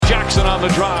Clarkson on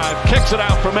the drive, kicks it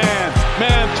out for Man.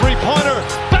 Man, three-pointer,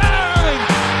 bang!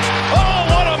 Oh,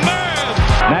 what a man!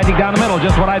 Magic down the middle,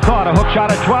 just what I thought. A hook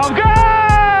shot at 12,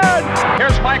 good!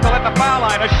 Here's Michael at the foul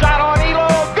line, a shot on Elo,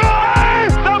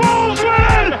 good! The Bulls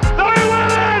win it! They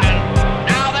win it!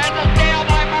 Now there's a steal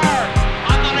by Bird.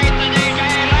 Underneath the DJ,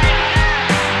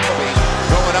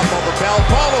 Going up over Bell,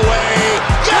 ball away.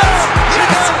 Yes!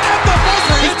 Yes! At the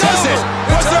buzzer, he does it!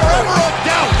 Was there ever a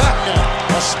doubt?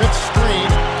 A Smith screen,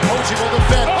 Posey will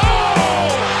defend. Oh!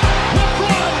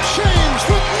 LeBron James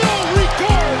with no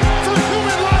regard for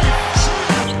human life.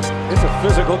 It's a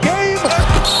physical game. Oh,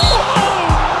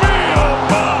 me, oh,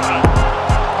 my.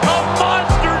 A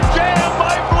monster jam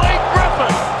by Blake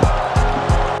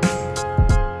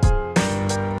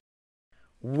Griffin.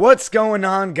 What's going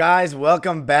on, guys?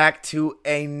 Welcome back to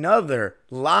another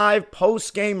live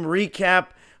post-game recap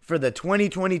for the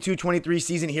 2022-23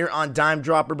 season here on Dime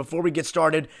Dropper. Before we get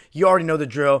started, you already know the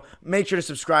drill. Make sure to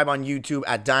subscribe on YouTube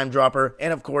at Dime Dropper.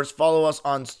 And, of course, follow us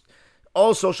on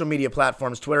all social media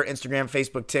platforms, Twitter, Instagram,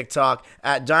 Facebook, TikTok,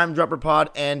 at Dime Dropper Pod.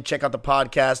 And check out the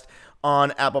podcast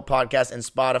on Apple Podcasts and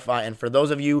Spotify. And for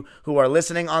those of you who are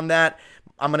listening on that,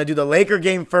 I'm going to do the Laker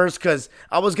game first because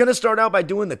I was going to start out by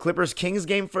doing the Clippers-Kings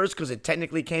game first because it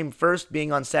technically came first,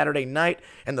 being on Saturday night,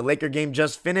 and the Laker game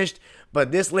just finished.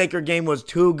 But this Laker game was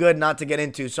too good not to get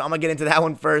into, so I'm going to get into that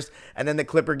one first, and then the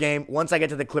Clipper game. Once I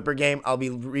get to the Clipper game, I'll be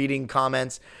reading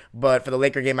comments. But for the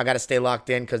Laker game, I got to stay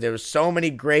locked in because there were so many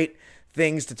great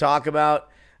things to talk about.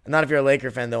 Not if you're a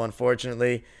Laker fan, though,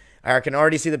 unfortunately. I can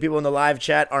already see the people in the live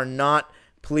chat are not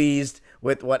pleased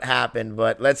with what happened,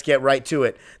 but let's get right to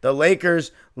it. The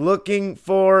Lakers looking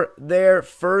for their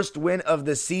first win of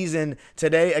the season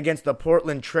today against the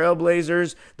Portland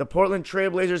Trailblazers. The Portland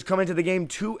Trailblazers come into the game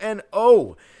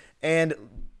 2-0 and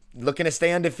looking to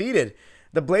stay undefeated.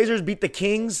 The Blazers beat the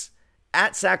Kings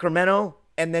at Sacramento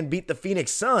and then beat the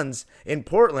Phoenix Suns in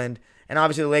Portland, and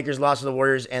obviously the Lakers lost to the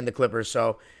Warriors and the Clippers.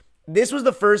 So this was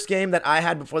the first game that I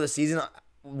had before the season,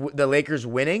 the Lakers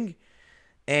winning,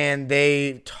 and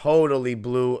they totally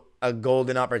blew a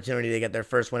golden opportunity to get their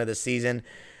first win of the season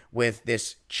with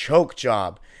this choke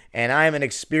job. And I am an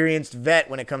experienced vet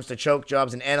when it comes to choke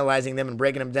jobs and analyzing them and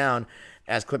breaking them down,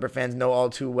 as Clipper fans know all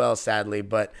too well, sadly.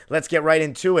 But let's get right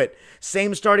into it.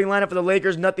 Same starting lineup for the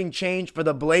Lakers. Nothing changed for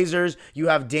the Blazers. You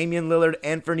have Damian Lillard,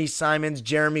 Anthony Simons,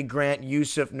 Jeremy Grant,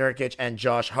 Yusuf Nurkic, and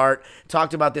Josh Hart.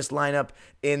 Talked about this lineup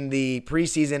in the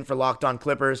preseason for Locked On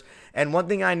Clippers. And one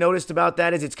thing I noticed about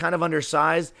that is it's kind of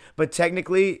undersized, but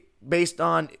technically, based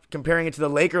on comparing it to the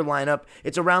Laker lineup,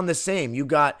 it's around the same. You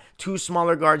got two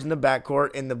smaller guards in the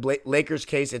backcourt. In the Lakers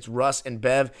case, it's Russ and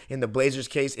Bev. In the Blazers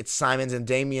case, it's Simons and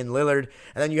Damian Lillard.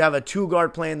 And then you have a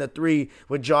two-guard playing the three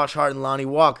with Josh Hart and Lonnie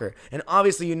Walker. And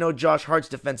obviously you know Josh Hart's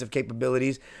defensive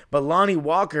capabilities, but Lonnie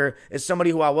Walker is somebody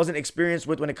who I wasn't experienced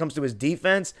with when it comes to his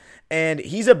defense, and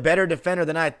he's a better defender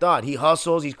than I thought. He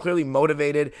hustles, he's clearly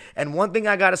motivated. And one thing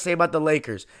I got to say about the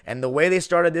Lakers and the way they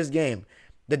started this game,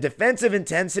 the defensive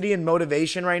intensity and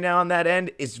motivation right now on that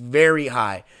end is very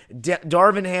high.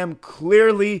 Darvin Ham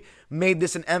clearly made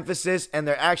this an emphasis, and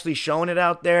they're actually showing it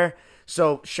out there.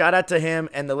 So shout out to him,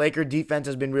 and the Laker defense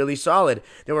has been really solid.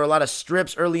 There were a lot of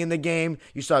strips early in the game.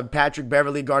 You saw Patrick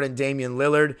Beverley guarding Damian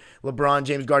Lillard, LeBron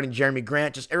James guarding Jeremy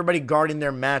Grant, just everybody guarding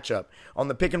their matchup. On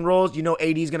the pick and rolls, you know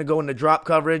AD is going to go into drop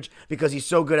coverage because he's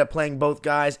so good at playing both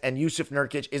guys, and Yusuf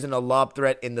Nurkic isn't a lob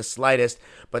threat in the slightest.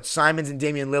 But Simons and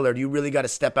Damian Lillard, you really got to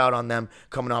step out on them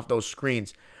coming off those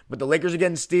screens. But the Lakers are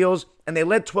getting steals, and they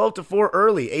led 12-4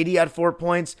 early. AD had 4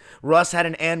 points. Russ had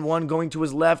an and one going to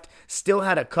his left. Still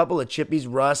had a couple of chippies,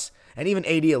 Russ, and even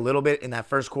AD a little bit in that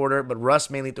first quarter, but Russ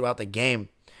mainly throughout the game.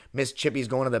 Missed chippies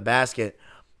going to the basket.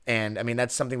 And, I mean,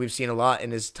 that's something we've seen a lot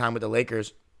in his time with the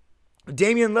Lakers.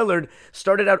 Damian Lillard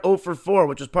started out 0 for 4,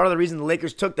 which was part of the reason the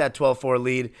Lakers took that 12-4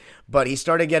 lead, but he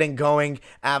started getting going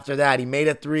after that. He made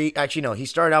a three. Actually, no, he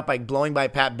started out by blowing by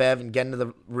Pat Bev and getting to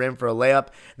the rim for a layup.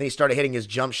 Then he started hitting his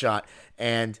jump shot.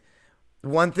 And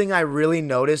one thing I really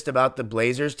noticed about the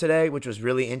Blazers today, which was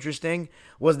really interesting,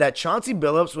 was that Chauncey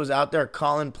Billups was out there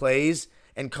calling plays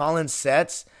and calling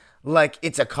sets like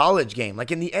it's a college game.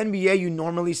 Like in the NBA, you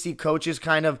normally see coaches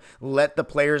kind of let the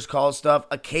players call stuff.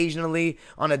 Occasionally,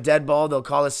 on a dead ball, they'll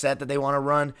call a set that they want to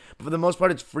run. But for the most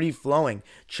part, it's free-flowing.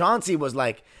 Chauncey was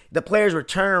like, the players were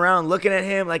turning around looking at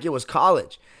him like it was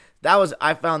college.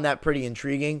 I found that pretty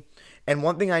intriguing. And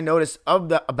one thing I noticed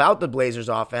about the Blazers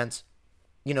offense,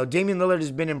 you know, Damian Lillard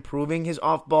has been improving his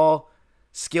off-ball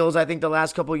skills, I think, the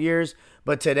last couple of years.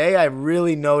 But today, I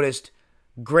really noticed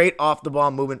Great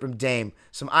off-the-ball movement from Dame.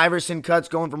 Some Iverson cuts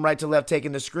going from right to left,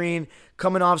 taking the screen,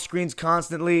 coming off screens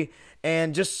constantly,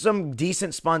 and just some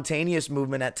decent spontaneous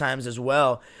movement at times as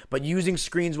well. But using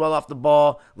screens well off the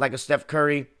ball like a Steph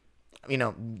Curry,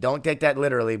 don't take that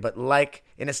literally, but like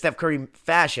in a Steph Curry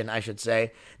fashion, I should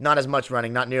say. Not as much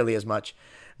running, not nearly as much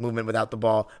movement without the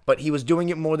ball, but he was doing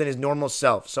it more than his normal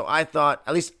self. So I thought,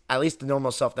 at least the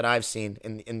normal self that I've seen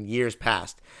in years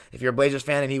past. If you're a Blazers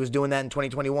fan and he was doing that in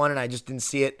 2021 and I just didn't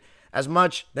see it as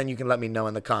much, then you can let me know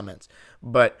in the comments.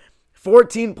 But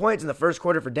 14 points in the first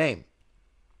quarter for Dame.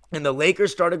 And the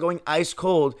Lakers started going ice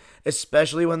cold,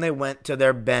 especially when they went to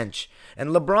their bench.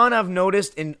 And LeBron, I've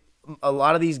noticed in a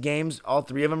lot of these games, all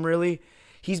three of them really,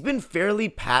 he's been fairly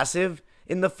passive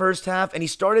in the first half, and he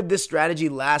started this strategy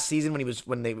last season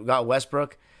when they got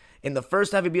Westbrook. In the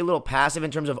first half, he'd be a little passive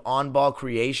in terms of on-ball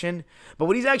creation, but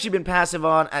what he's actually been passive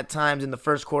on at times in the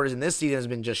first quarters in this season has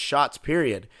been just shots,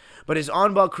 period. But his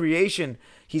on-ball creation,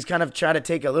 he's kind of tried to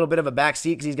take a little bit of a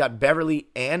backseat because he's got Beverly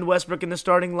and Westbrook in the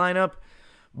starting lineup,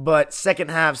 but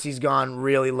second halves, he's gone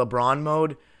really LeBron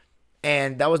mode,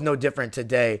 and that was no different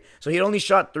today. So he had only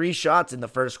shot 3 shots in the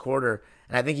first quarter,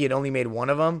 and I think he had only made one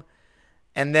of them,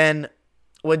 and then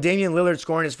with Damian Lillard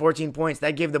scoring his 14 points,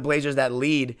 that gave the Blazers that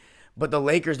lead. But the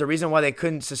Lakers, the reason why they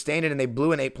couldn't sustain it and they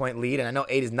blew an 8-point lead, and I know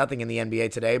 8 is nothing in the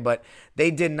NBA today, but they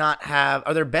did not have,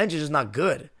 or their bench is just not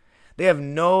good. They have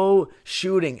no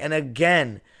shooting. And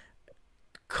again,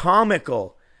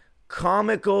 comical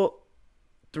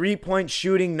 3-point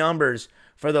shooting numbers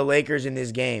for the Lakers in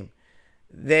this game.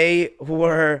 They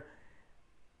were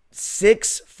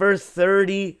 6 for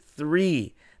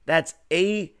 33. That's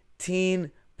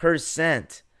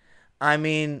 18%. I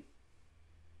mean,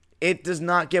 it does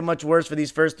not get much worse for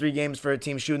these first 3 games for a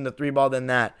team shooting the 3 ball than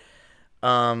that.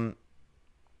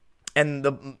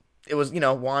 It was,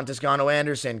 Juan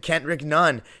Toscano-Anderson, Kendrick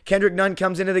Nunn. Kendrick Nunn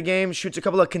comes into the game, shoots a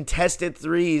couple of contested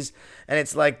threes, and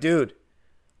it's like, dude,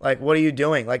 like, what are you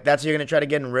doing? Like, that's how you're going to try to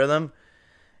get in rhythm?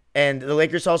 And the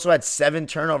Lakers also had 7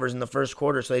 turnovers in the first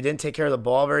quarter, so they didn't take care of the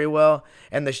ball very well.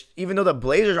 And even though the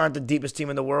Blazers aren't the deepest team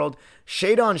in the world,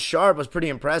 Shadon Sharpe was pretty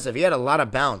impressive. He had a lot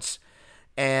of bounce.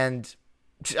 And,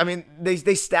 I mean,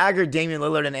 they staggered Damian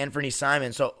Lillard and Anthony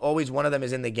Simons, so always one of them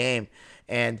is in the game.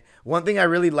 And one thing I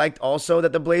really liked also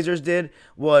that the Blazers did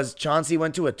was Chauncey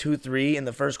went to a 2-3 in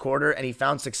the first quarter, and he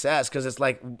found success because it's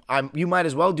like, you might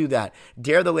as well do that.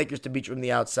 Dare the Lakers to beat you from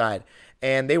the outside.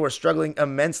 And they were struggling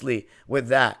immensely with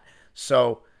that.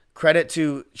 So credit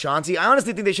to Chauncey. I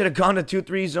honestly think they should have gone to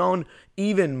 2-3 zone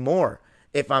even more,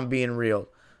 if I'm being real.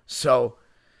 So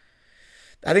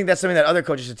I think that's something that other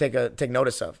coaches should take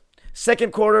notice of.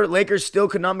 Second quarter, Lakers still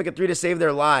could not make a 3 to save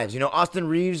their lives. Austin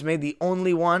Reeves made the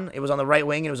only one. It was on the right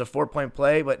wing, and it was a 4-point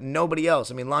play, but nobody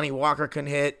else. I mean, Lonnie Walker couldn't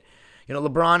hit.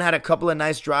 LeBron had a couple of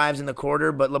nice drives in the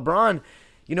quarter, but LeBron,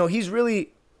 he's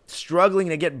really struggling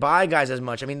to get by guys as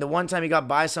much. I mean, the one time he got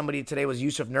by somebody today was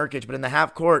Yusuf Nurkic, but in the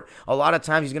half court, a lot of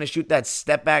times he's going to shoot that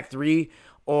step back 3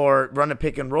 or run a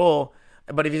pick and roll.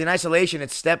 But if he's in isolation,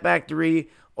 it's step back 3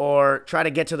 or try to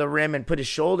get to the rim and put his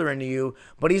shoulder into you.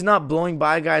 But he's not blowing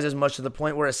by guys as much to the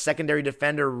point where a secondary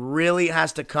defender really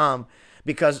has to come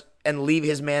and leave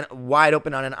his man wide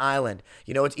open on an island.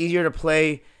 It's easier to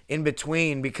play in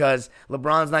between because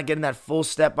LeBron's not getting that full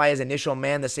step by his initial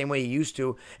man the same way he used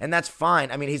to, and that's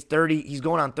fine. I mean, he's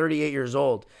going on 38 years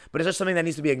old, but it's just something that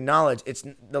needs to be acknowledged.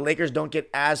 The Lakers don't get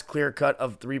as clear-cut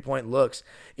of 3-point looks,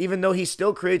 even though he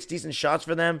still creates decent shots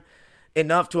for them,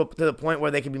 enough to the point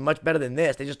where they can be much better than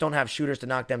this. They just don't have shooters to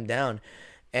knock them down.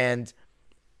 And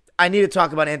I need to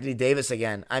talk about Anthony Davis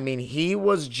again. I mean, he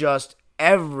was just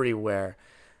everywhere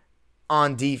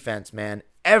on defense, man.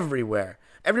 Everywhere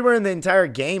in the entire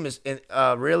game is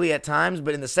really at times,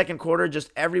 but in the second quarter,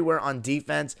 just everywhere on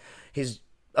defense. His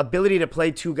ability to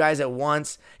play 2 guys at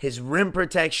once, his rim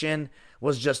protection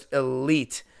was just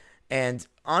elite. And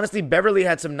honestly, Beverly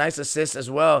had some nice assists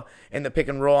as well in the pick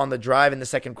and roll on the drive in the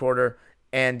second quarter.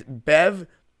 And Bev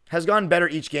has gone better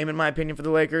each game, in my opinion, for the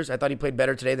Lakers. I thought he played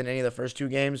better today than any of the first 2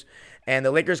 games. And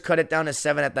the Lakers cut it down to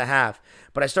 7 at the half.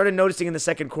 But I started noticing in the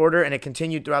second quarter, and it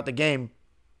continued throughout the game,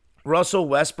 Russell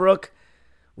Westbrook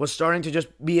was starting to just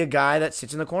be a guy that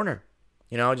sits in the corner.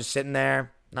 Just sitting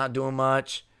there, not doing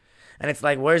much. And it's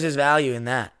like, where's his value in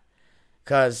that?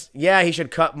 Because, yeah, he should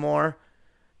cut more.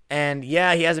 And,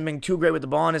 yeah, he hasn't been too great with the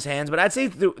ball in his hands. But I'd say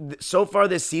so far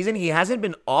this season, he hasn't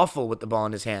been awful with the ball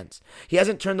in his hands. He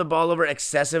hasn't turned the ball over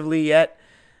excessively yet,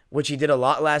 which he did a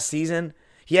lot last season.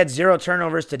 He had 0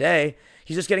 turnovers today.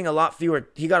 He's just getting a lot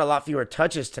fewer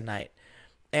touches tonight.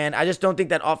 And I just don't think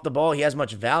that off the ball he has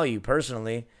much value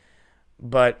personally.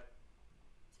 But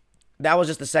that was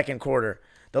just the second quarter.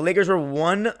 The Lakers were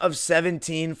 1 of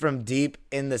 17 from deep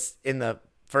in the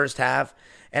first half.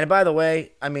 And by the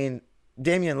way, I mean,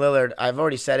 Damian Lillard, I've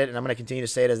already said it, and I'm going to continue to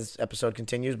say it as this episode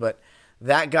continues, but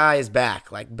that guy is back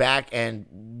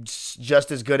and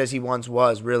just as good as he once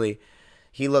was, really.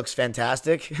 He looks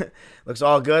fantastic. Looks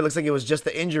all good. Looks like it was just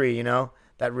the injury,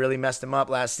 that really messed him up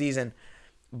last season.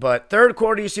 But third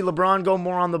quarter, you see LeBron go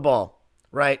more on the ball,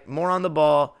 right? More on the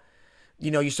ball.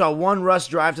 You saw one Russ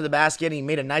drive to the basket, and he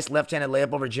made a nice left-handed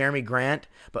layup over Jeremy Grant.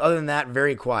 But other than that,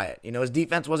 very quiet. His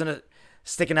defense wasn't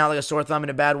sticking out like a sore thumb in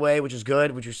a bad way, which was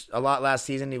good, which was a lot last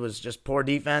season. He was just poor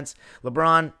defense.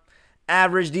 LeBron,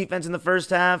 average defense in the first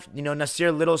half.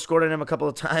 Nasir Little scored on him a couple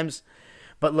of times.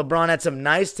 But LeBron had some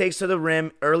nice takes to the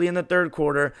rim early in the third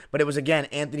quarter. But it was, again,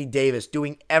 Anthony Davis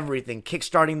doing everything,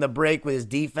 kickstarting the break with his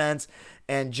defense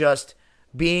and just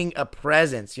being a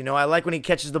presence. I like when he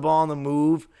catches the ball on the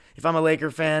move, if I'm a Laker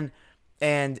fan.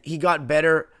 And he got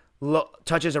better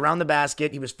touches around the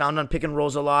basket. He was found on pick and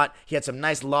rolls a lot. He had some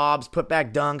nice lobs,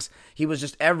 putback dunks. He was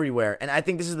just everywhere. And I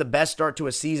think this is the best start to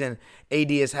a season AD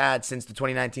has had since the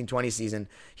 2019-20 season.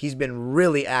 He's been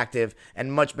really active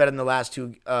and much better than the last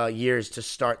 2 years to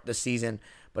start the season.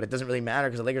 But it doesn't really matter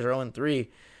because the Lakers are 0-3.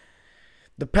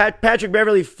 The Patrick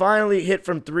Beverley finally hit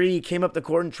from 3, came up the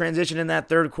court and transitioned in that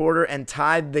third quarter and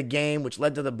tied the game, which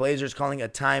led to the Blazers calling a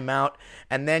timeout.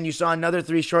 And then you saw another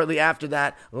 3 shortly after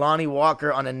that. Lonnie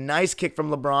Walker on a nice kick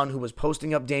from LeBron, who was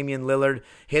posting up Damian Lillard,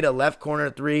 hit a left corner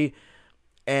 3.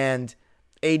 And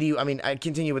AD, I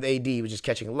continue with AD, he was just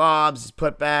catching lobs, his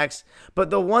putbacks. But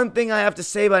the one thing I have to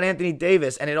say about Anthony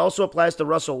Davis, and it also applies to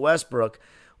Russell Westbrook,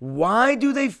 why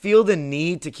do they feel the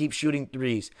need to keep shooting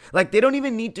threes? They don't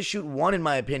even need to shoot one, in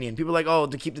my opinion. People are like,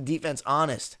 to keep the defense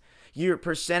honest. Your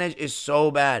percentage is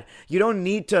so bad. You don't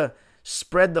need to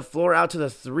spread the floor out to the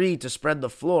 3 to spread the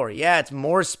floor. Yeah, it's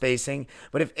more spacing,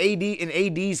 but if in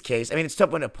AD's case, it's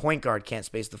tough when a point guard can't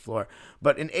space the floor,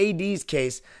 but in AD's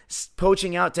case,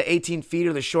 poaching out to 18 feet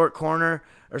or the short corner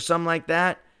or something like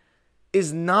that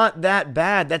is not that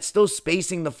bad. That's still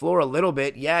spacing the floor a little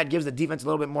bit. Yeah, it gives the defense a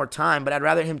little bit more time, but I'd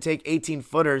rather him take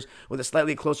 18-footers with a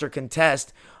slightly closer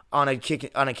contest on a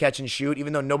catch and shoot,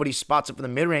 even though nobody spots it from the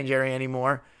mid-range area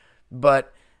anymore.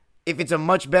 But if it's a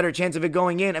much better chance of it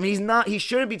going in, he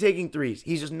shouldn't be taking threes.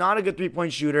 He's just not a good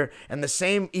three-point shooter, and the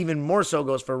same, even more so,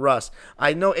 goes for Russ.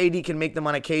 I know AD can make them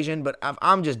on occasion, but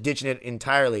I'm just ditching it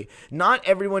entirely. Not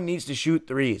everyone needs to shoot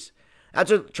threes. That's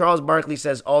what Charles Barkley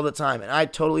says all the time, and I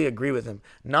totally agree with him.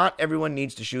 Not everyone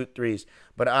needs to shoot threes,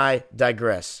 but I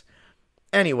digress.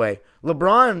 Anyway,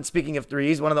 LeBron, speaking of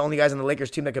threes, one of the only guys on the Lakers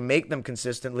team that can make them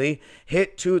consistently,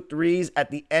 hit 2 threes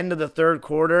at the end of the third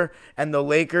quarter, and the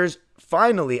Lakers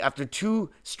finally, after 2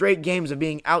 straight games of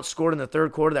being outscored in the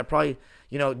third quarter that probably,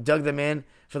 dug them in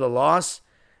for the loss,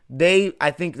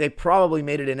 I think they probably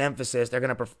made it an emphasis. They're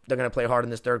gonna play hard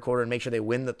in this third quarter and make sure they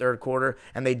win the third quarter,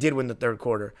 and they did win the third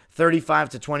quarter,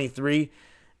 35-23,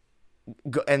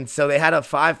 and so they had a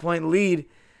 5-point lead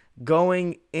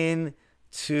going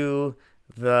into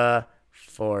the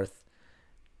fourth,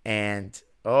 and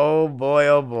oh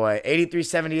boy,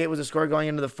 83-78 was the score going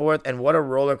into the fourth, and what a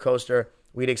roller coaster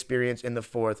we'd experienced in the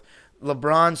fourth.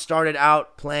 LeBron started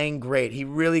out playing great. He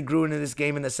really grew into this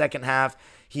game in the second half.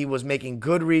 He was making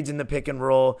good reads in the pick and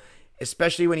roll,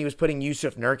 especially when he was putting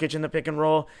Yusuf Nurkic in the pick and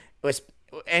roll,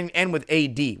 and with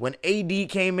AD. When AD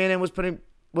came in and was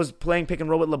playing pick and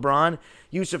roll with LeBron,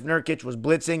 Yusuf Nurkic was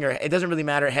blitzing, or it doesn't really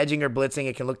matter, hedging or blitzing.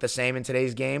 It can look the same in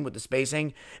today's game with the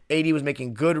spacing. AD was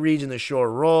making good reads in the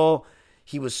short roll.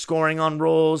 He was scoring on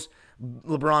rolls.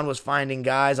 LeBron was finding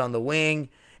guys on the wing.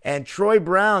 And Troy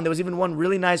Brown, there was even one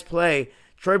really nice play.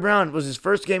 Troy Brown was his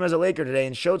first game as a Laker today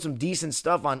and showed some decent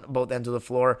stuff on both ends of the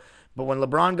floor. But when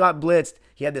LeBron got blitzed,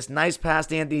 he had this nice pass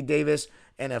to Anthony Davis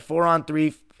and a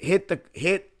 4-on-3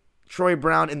 hit Troy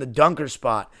Brown in the dunker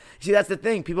spot. See, that's the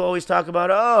thing. People always talk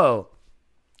about,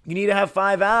 you need to have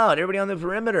 5 out, everybody on the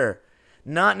perimeter.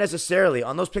 Not necessarily.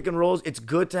 On those pick and rolls, it's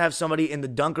good to have somebody in the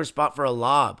dunker spot for a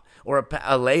lob or a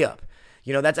layup.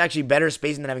 That's actually better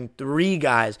spacing than having 3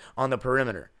 guys on the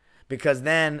perimeter, because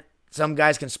then some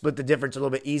guys can split the difference a little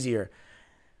bit easier.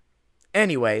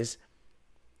 Anyways,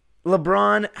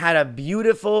 LeBron had a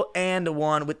beautiful and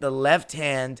one with the left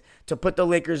hand to put the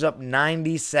Lakers up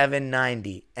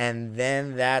 97-90, and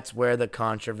then that's where the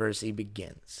controversy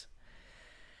begins.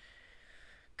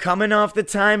 Coming off the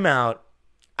timeout,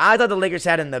 I thought the Lakers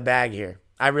had it in the bag here.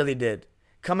 I really did.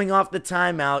 Coming off the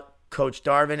timeout, Coach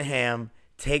Darvin Ham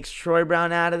takes Troy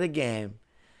Brown out of the game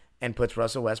and puts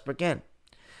Russell Westbrook in.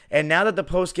 And now that the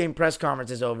post-game press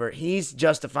conference is over, he's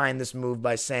justifying this move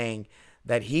by saying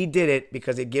that he did it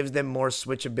because it gives them more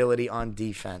switchability on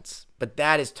defense. But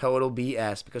that is total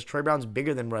BS because Troy Brown's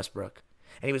bigger than Westbrook.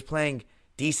 And he was playing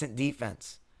decent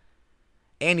defense.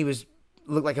 And he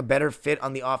looked like a better fit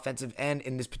on the offensive end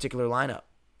in this particular lineup.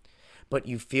 But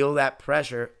you feel that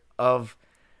pressure of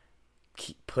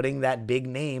putting that big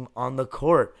name on the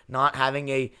court, not having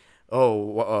a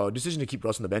decision to keep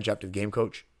Russ on the bench after the game,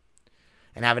 coach,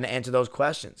 and having to answer those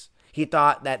questions. He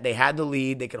thought that they had the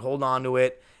lead, they could hold on to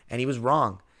it, and he was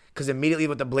wrong. Because immediately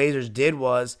what the Blazers did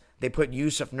was they put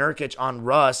Jusuf Nurkic on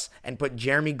Russ and put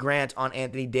Jeremy Grant on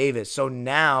Anthony Davis. So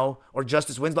now, or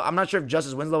Justice Winslow, I'm not sure if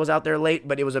Justice Winslow was out there late,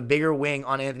 but it was a bigger wing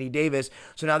on Anthony Davis.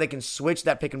 So now they can switch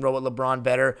that pick and roll with LeBron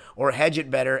better or hedge it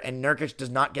better, and Nurkic does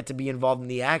not get to be involved in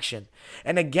the action.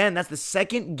 And again, that's the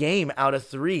second game out of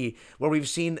 3 where we've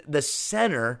seen the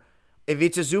center,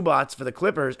 Ivica Zubac for the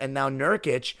Clippers, and now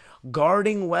Nurkic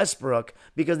guarding Westbrook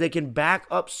because they can back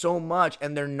up so much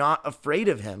and they're not afraid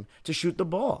of him to shoot the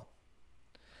ball.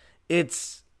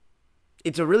 It's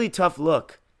a really tough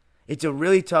look. It's a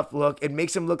really tough look. It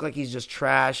makes him look like he's just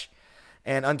trash.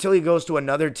 And until he goes to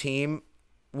another team,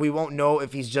 we won't know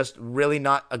if he's just really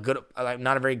not a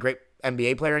very great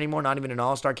NBA player anymore, not even an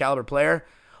all-star caliber player,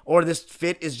 or this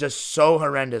fit is just so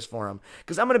horrendous for him.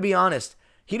 Because I'm going to be honest,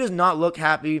 he does not look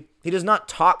happy. He does not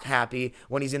talk happy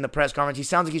when he's in the press conference. He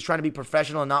sounds like he's trying to be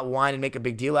professional and not whine and make a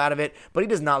big deal out of it. But he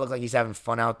does not look like he's having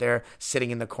fun out there,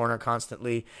 sitting in the corner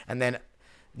constantly. And then,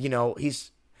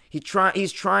 he's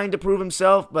trying to prove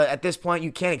himself. But at this point,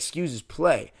 you can't excuse his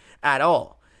play at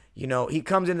all. He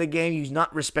comes into the game. He's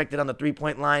not respected on the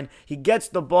three-point line. He gets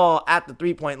the ball at the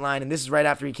three-point line. And this is right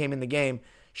after he came in the game.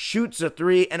 Shoots a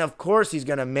 3, and of course he's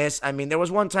going to miss. I mean, there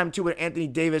was one time, too, where Anthony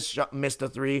Davis missed a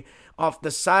 3 off the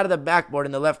side of the backboard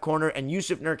in the left corner, and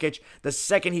Jusuf Nurkic, the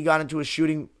second he got into a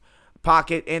shooting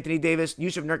pocket,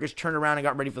 Jusuf Nurkic turned around and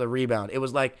got ready for the rebound. It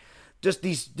was like just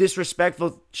these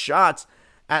disrespectful shots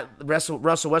at Russell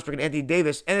Westbrook and Anthony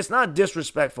Davis, and it's not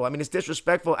disrespectful. I mean, it's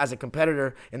disrespectful as a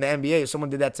competitor in the NBA. If someone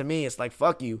did that to me, it's like,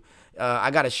 fuck you,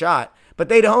 I got a shot. But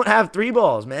they don't have 3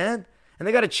 balls, man, and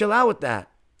they got to chill out with that.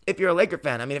 If you're a Laker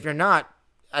fan, I mean, if you're not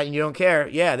and you don't care,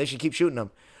 yeah, they should keep shooting them.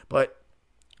 But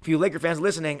if you Laker fans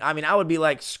listening, I mean, I would be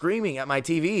like screaming at my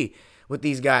TV with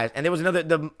these guys. And there was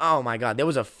oh my God, there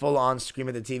was a full-on scream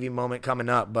at the TV moment coming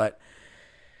up. But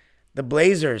the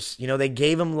Blazers, they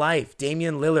gave him life.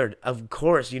 Damian Lillard, of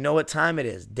course, you know what time it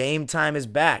is. Dame time is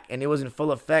back, and it was in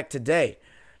full effect today.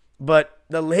 But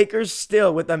the Lakers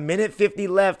still, with a minute 50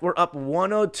 left, were up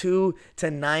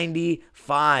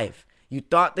 102-95. You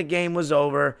thought the game was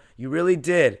over. You really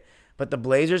did. But the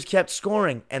Blazers kept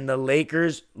scoring, and the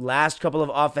Lakers' last couple of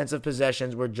offensive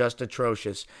possessions were just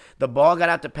atrocious. The ball got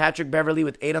out to Patrick Beverley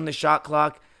with 8 on the shot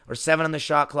clock, or 7 on the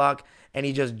shot clock, and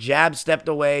he just stepped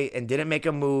away and didn't make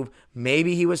a move.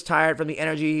 Maybe he was tired from the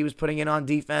energy he was putting in on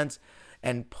defense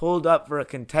and pulled up for a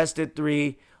contested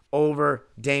 3 over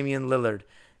Damian Lillard.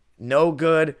 No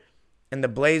good. And the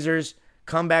Blazers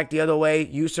come back the other way.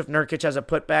 Jusuf Nurkic has a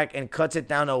putback and cuts it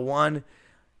down to 1.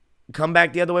 Come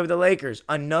back the other way with the Lakers.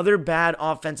 Another bad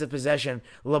offensive possession.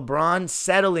 LeBron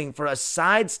settling for a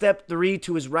sidestep 3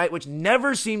 to his right, which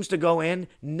never seems to go in.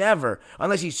 Never.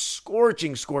 Unless he's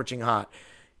scorching hot.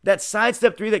 That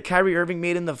sidestep 3 that Kyrie Irving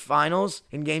made in the finals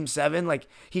in Game 7, like,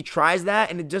 he tries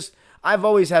that, and it just, I've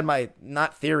always had my,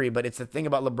 not theory, but it's the thing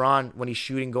about LeBron when he's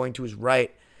shooting going to his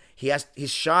right.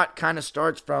 His shot kind of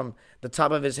starts from the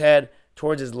top of his head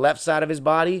towards his left side of his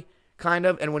body, kind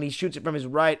of. And when he shoots it from his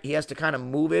right, he has to kind of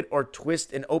move it or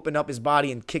twist and open up his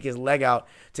body and kick his leg out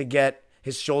to get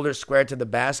his shoulders squared to the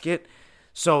basket.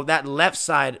 So that left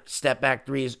side step back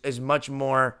 3 is much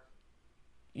more,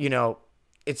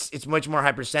 it's much more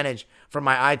high percentage for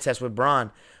my eye test with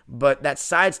Bron. But that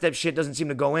sidestep shit doesn't seem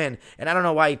to go in. And I don't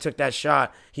know why he took that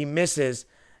shot. He misses.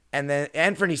 And then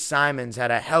Anthony Simons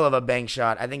had a hell of a bank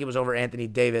shot. I think it was over Anthony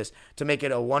Davis to make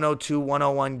it a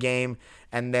 102-101 game.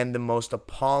 And then the most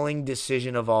appalling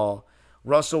decision of all,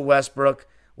 Russell Westbrook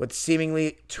with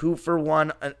seemingly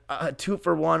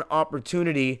 2-for-1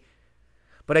 opportunity.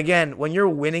 But again, when you're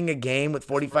winning a game with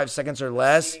 45 seconds or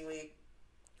less,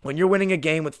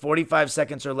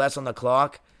 on the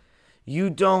clock, you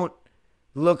don't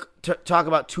talk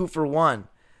about 2-for-1.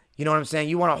 You know what I'm saying?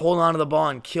 You want to hold on to the ball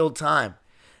and kill time.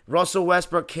 Russell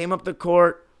Westbrook came up the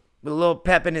court with a little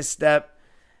pep in his step,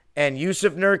 and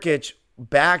Jusuf Nurkic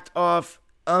backed off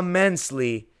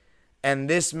immensely, and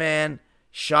this man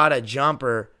shot a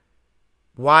jumper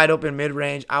wide open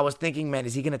mid-range. I was thinking, man,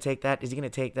 is he going to take that?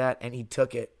 And he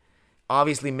took it.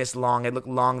 Obviously missed long. It looked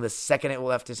long the second it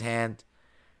left his hand.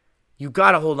 You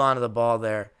got to hold on to the ball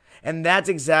there. And that's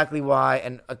exactly why,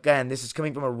 and again, this is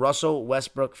coming from a Russell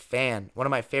Westbrook fan, one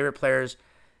of my favorite players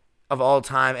of all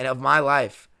time and of my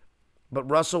life. But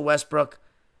Russell Westbrook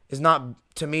is not,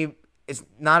 to me, it's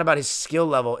not about his skill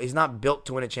level. He's not built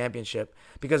to win a championship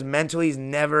because mentally he's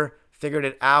never figured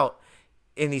it out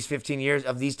in these 15 years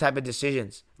of these type of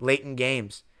decisions, late in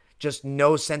games. Just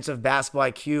no sense of basketball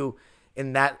IQ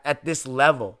in that at this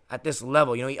level.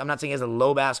 You know, I'm not saying he has a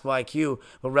low basketball IQ,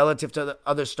 but relative to the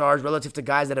other stars, relative to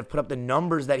guys that have put up the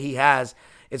numbers that he has,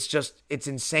 it's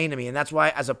insane to me. And that's why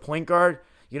as a point guard,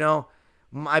 you know,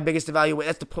 my biggest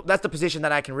evaluation, that's the position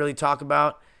that I can really talk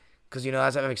about because, you know,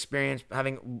 as I've experienced,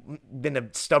 having been a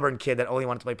stubborn kid that only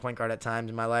wanted to play point guard at times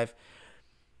in my life,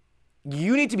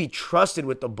 you need to be trusted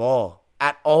with the ball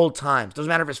at all times. Doesn't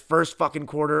matter if it's first fucking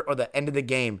quarter or the end of the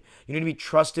game. You need to be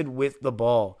trusted with the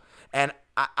ball. And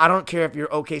I don't care if you're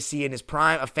OKC in his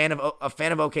prime, a fan of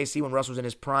OKC when Russell was in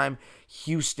his prime,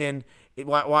 Houston,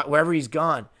 wherever he's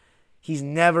gone. He's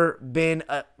never been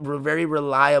very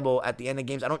reliable at the end of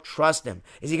games. I don't trust him.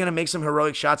 Is he going to make some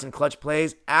heroic shots and clutch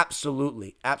plays?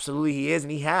 Absolutely. Absolutely he is,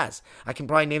 and he has. I can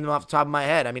probably name them off the top of my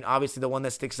head. I mean, obviously the one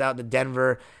that sticks out, the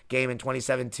Denver game in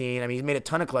 2017. I mean, he's made a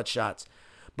ton of clutch shots.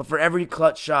 But for every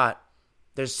clutch shot,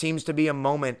 there seems to be a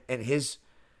moment in his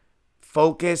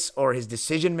focus or his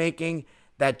decision-making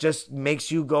that just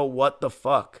makes you go, what the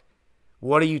fuck?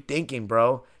 What are you thinking,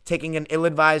 bro? Taking an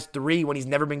ill-advised three when he's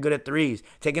never been good at threes.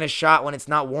 Taking a shot when it's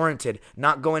not warranted.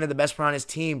 Not going to the best player on his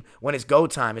team when it's go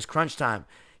time, it's crunch time.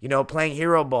 You know, playing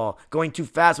hero ball. Going too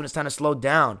fast when it's time to slow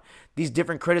down. These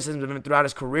different criticisms of him throughout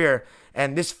his career.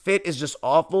 And this fit is just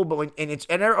awful. But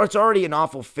it's already an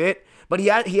awful fit. But he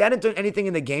hadn't done anything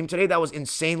in the game today that was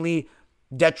insanely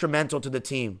detrimental to the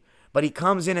team. But he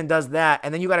comes in and does that.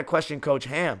 And then you got to question Coach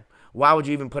Ham. Why would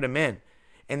you even put him in?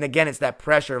 And again, it's that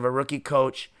pressure of a rookie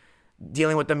coach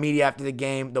dealing with the media after the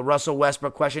game, the Russell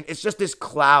Westbrook question. It's just this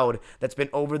cloud that's been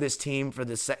over this team from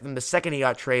the second he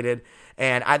got traded.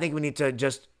 And I think we need to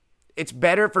just, it's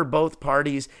better for both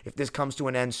parties if this comes to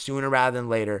an end sooner rather than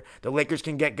later. The Lakers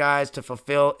can get guys to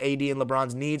fulfill AD and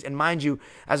LeBron's needs. And mind you,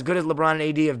 as good as LeBron and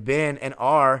AD have been and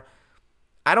are,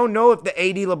 I don't know if the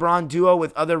AD-LeBron duo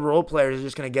with other role players is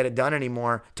just going to get it done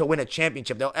anymore to win a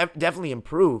championship. They'll definitely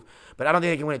improve, but I don't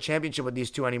think they can win a championship with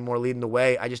these two anymore leading the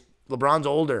way. LeBron's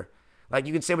older. Like,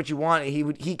 you can say what you want.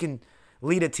 He can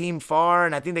lead a team far,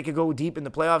 and I think they could go deep in the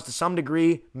playoffs to some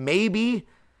degree. Maybe.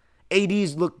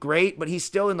 AD's look great, but he's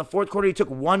still in the fourth quarter. He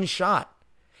took one shot.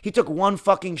 He took one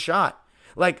fucking shot.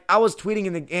 Like, I was tweeting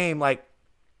in the game, like,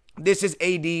 this is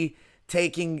AD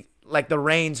taking like the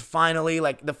reins finally,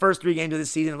 like the first 3 games of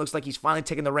this season, it looks like he's finally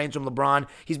taking the reins from LeBron.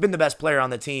 He's been the best player on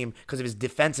the team because of his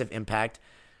defensive impact.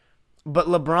 But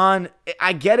LeBron,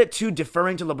 I get it too,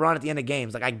 deferring to LeBron at the end of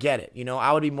games. Like, I get it. You know,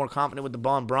 I would be more confident with the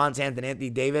ball in Bron's hands than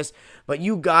Anthony Davis. But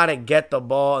you got to get the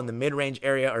ball in the mid-range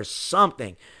area or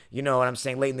something. You know what I'm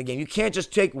saying? Late in the game. You can't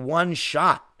just take one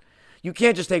shot. You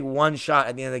can't just take one shot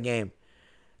at the end of the game.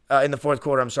 In the fourth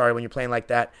quarter, I'm sorry, when you're playing like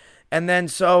that. And then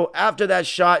so after that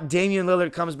shot, Damian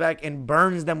Lillard comes back and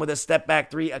burns them with a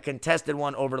step-back three, a contested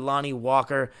one over Lonnie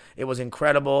Walker. It was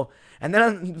incredible. And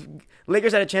then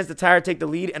Lakers had a chance to tie or take the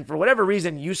lead, and for whatever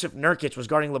reason, Yusuf Nurkic was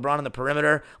guarding LeBron on the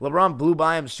perimeter. LeBron blew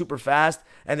by him super fast,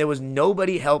 and there was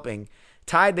nobody helping.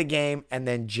 Tied the game, and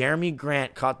then Jeremy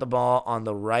Grant caught the ball on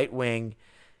the right wing,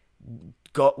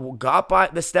 got by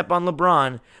the step on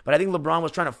LeBron, but I think LeBron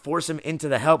was trying to force him into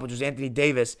the help, which was Anthony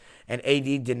Davis, and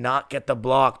AD did not get the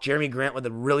block. Jeremy Grant with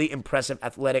a really impressive,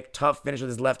 athletic, tough finish with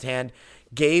his left hand,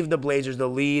 gave the Blazers the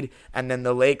lead, and then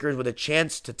the Lakers with a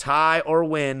chance to tie or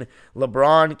win.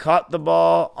 LeBron caught the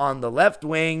ball on the left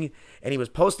wing, and he was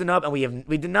posting up, and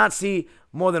we did not see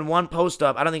more than one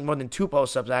post-up. I don't think more than 2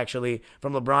 post-ups, actually,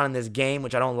 from LeBron in this game,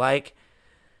 which I don't like.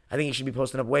 I think he should be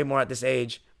posting up way more at this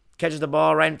age. Catches the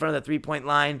ball right in front of the three-point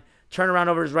line, turn around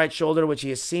over his right shoulder, which he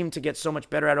has seemed to get so much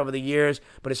better at over the years,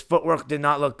 but his footwork did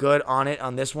not look good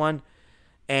on this one,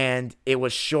 and it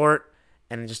was short,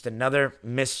 and just another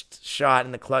missed shot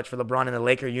in the clutch for LeBron in the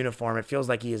Laker uniform. It feels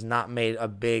like he has not made a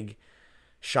big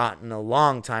shot in a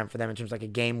long time for them in terms of like a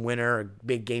game winner or a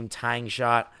big game tying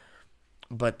shot.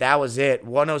 But that was it.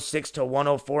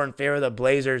 106-104 in favor of the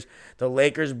Blazers. The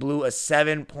Lakers blew a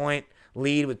 7-point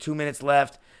lead with 2 minutes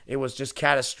left. It was just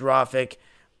catastrophic.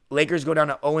 Lakers go down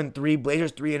to 0-3,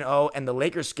 Blazers 3-0, and the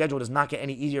Lakers' schedule does not get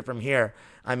any easier from here.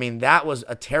 I mean, that was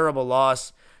a terrible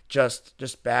loss,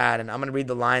 just bad. And I'm going to read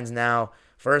the lines now.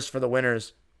 First, for the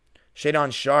winners,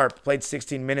 Shadon Sharpe played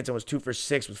 16 minutes and was 2 for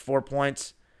 6 with 4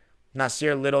 points.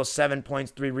 Nasir Little, 7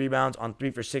 points, 3 rebounds on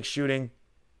 3 for 6 shooting.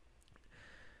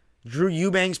 Drew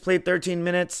Eubanks played 13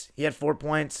 minutes. He had 4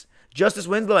 points. Justice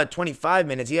Winslow had 25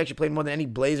 minutes. He actually played more than any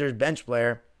Blazers bench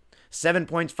player. 7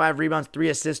 points, 5 rebounds, 3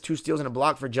 assists, 2 steals, and a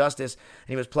block for Justice, and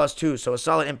he was +2, so a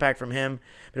solid impact from him.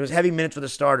 But it was heavy minutes for the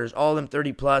starters, all of them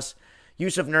 30+.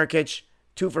 Yusuf Nurkic,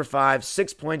 2 for 5,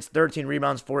 6 points, 13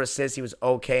 rebounds, 4 assists. He was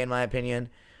okay in my opinion.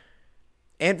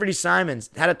 Anthony Simons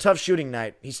had a tough shooting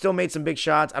night. He still made some big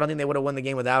shots. I don't think they would have won the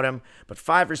game without him, but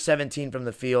 5 for 17 from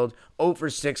the field, 0 for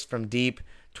 6 from deep,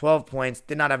 12 points.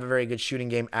 Did not have a very good shooting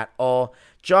game at all.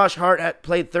 Josh Hart had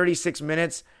played 36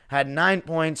 minutes, had 9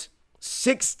 points,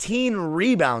 16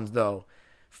 rebounds though.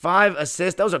 5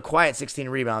 assists. That was a quiet 16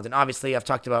 rebounds. And obviously I've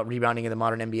talked about rebounding in the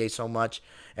modern NBA so much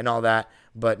and all that.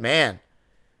 But man,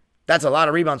 that's a lot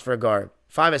of rebounds for a guard.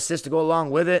 5 assists to go along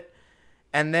with it.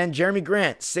 And then Jeremy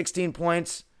Grant, 16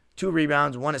 points, 2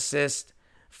 rebounds, 1 assist,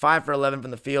 5 for 11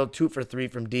 from the field, 2 for 3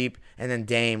 from deep. And then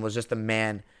Dame was just a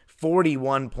man.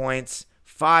 41 points,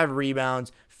 5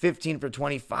 rebounds, 15 for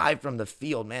 25 from the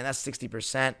field. Man, that's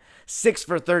 60%. 6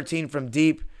 for 13 from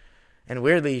deep. And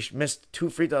weirdly, he missed 2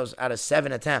 free throws out of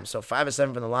 7 attempts. So 5 of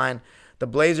 7 from the line. The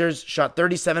Blazers shot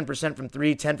 37% from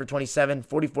 3, 10 for 27,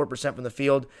 44% from the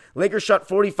field. Lakers shot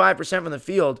 45% from the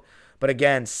field. But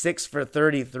again, 6 for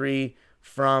 33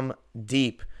 from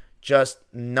deep. Just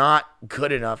not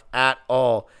good enough at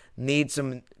all. Need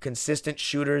some consistent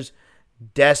shooters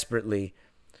desperately.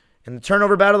 In the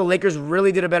turnover battle, the Lakers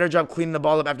really did a better job cleaning the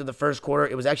ball up after the first quarter.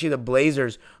 It was actually the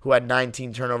Blazers who had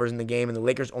 19 turnovers in the game, and the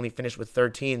Lakers only finished with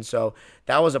 13. So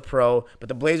that was a pro. But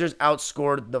the Blazers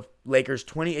outscored the Lakers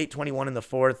 28-21 in the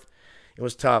fourth. It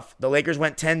was tough. The Lakers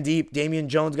went 10 deep. Damian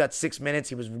Jones got 6 minutes.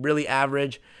 He was really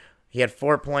average. He had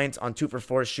 4 points on 2 for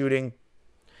 4 shooting.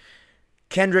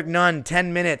 Kendrick Nunn,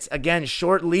 10 minutes. Again,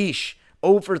 short leash.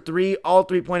 0 for 3, all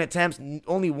 3-point attempts.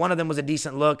 Only one of them was a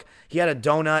decent look. He had a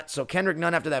donut. So Kendrick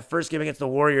Nunn, after that first game against the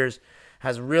Warriors,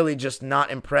 has really just not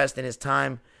impressed in his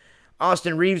time.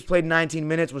 Austin Reeves played 19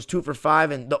 minutes, was 2 for 5,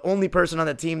 and the only person on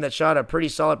the team that shot a pretty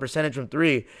solid percentage from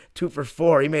 3, 2 for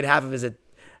 4. He made half of his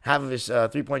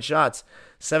 3-point shots.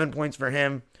 7 points for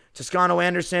him. Toscano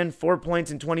Anderson, 4 points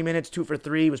in 20 minutes, 2 for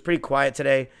 3. He was pretty quiet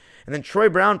today. And then Troy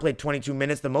Brown played 22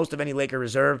 minutes, the most of any Laker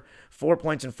reserve. 4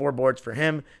 points and 4 boards for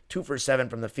him. 2 for 7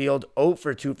 from the field. 0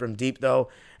 for 2 from deep, though.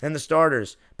 And then the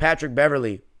starters, Patrick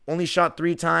Beverley, only shot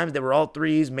 3 times. They were all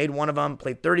threes, made one of them,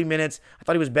 played 30 minutes. I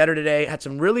thought he was better today. Had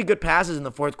some really good passes in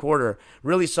the fourth quarter.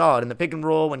 Really solid. In the pick and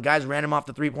roll, when guys ran him off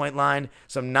the 3-point line,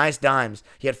 some nice dimes.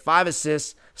 He had 5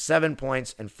 assists, 7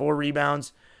 points, and 4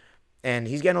 rebounds. And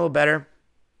he's getting a little better.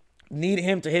 Need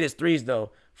him to hit his threes,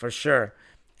 though, for sure.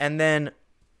 And then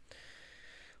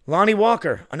Lonnie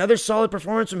Walker, another solid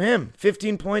performance from him.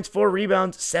 15 points, 4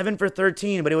 rebounds, 7 for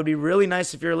 13. But it would be really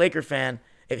nice if you're a Laker fan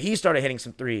if he started hitting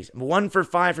some threes. 1 for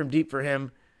 5 from deep for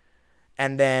him.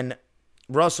 And then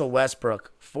Russell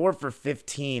Westbrook, 4 for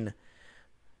 15.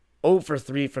 0 for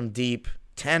 3 from deep.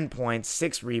 10 points,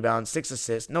 6 rebounds, 6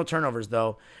 assists. No turnovers,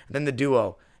 though. And then the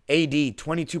duo, AD,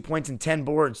 22 points and 10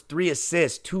 boards, 3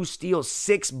 assists, 2 steals,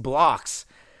 6 blocks.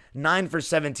 9 for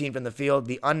 17 from the field,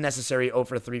 the unnecessary 0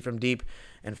 for 3 from deep,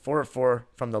 and 4 for 4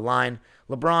 from the line.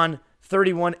 LeBron,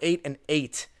 31, 8, and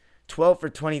 8. 12 for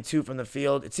 22 from the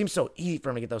field. It seems so easy for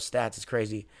him to get those stats. It's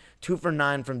crazy. 2 for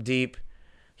 9 from deep.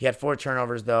 He had 4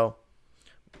 turnovers, though.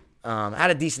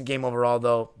 Had a decent game overall,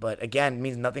 though, but again, it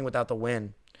means nothing without the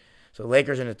win. So the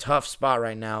Lakers are in a tough spot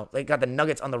right now. They got the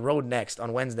Nuggets on the road next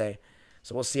on Wednesday,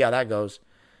 so we'll see how that goes.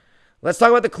 Let's talk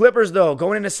about the Clippers, though.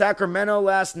 Going into Sacramento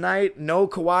last night, no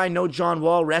Kawhi, no John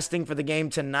Wall, resting for the game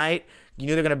tonight. You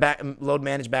knew they're going to load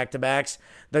manage back-to-backs.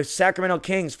 The Sacramento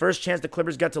Kings, first chance the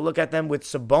Clippers got to look at them with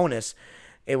Sabonis.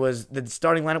 The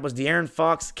starting lineup was De'Aaron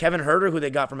Fox, Kevin Huerter, who they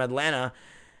got from Atlanta,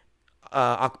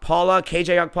 Okpala,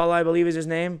 KJ Okpala, I believe is his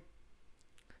name.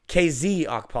 KZ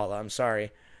Okpala, I'm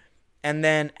sorry. And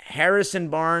then Harrison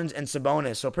Barnes and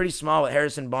Sabonis. So pretty small with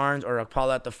Harrison Barnes or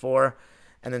Okpala at the 4.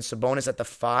 And then Sabonis at the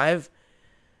 5.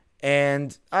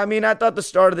 And, I mean, I thought the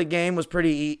start of the game was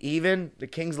pretty even. The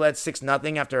Kings led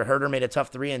 6-0 after Huerter made a tough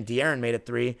 3 and De'Aaron made a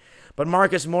 3. But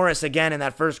Marcus Morris, again, in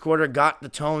that first quarter, got the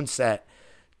tone set.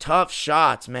 Tough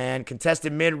shots, man.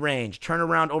 Contested mid-range.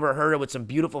 Turnaround over Huerter with some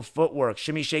beautiful footwork.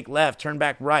 Shimmy shake left, turn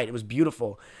back right. It was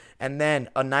beautiful. And then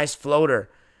a nice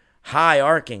floater. High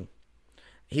arcing.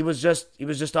 He was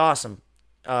just awesome.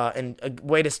 And a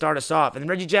way to start us off. And then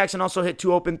Reggie Jackson also hit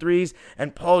 2 open threes,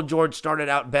 and Paul George started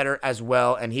out better as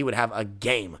well, and he would have a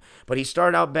game. But he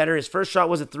started out better. His first shot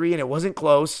was a 3, and it wasn't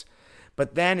close.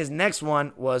 But then his next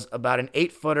one was about an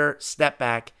 8-footer step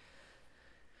back.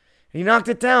 He knocked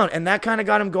it down, and that kind of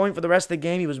got him going for the rest of the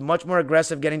game. He was much more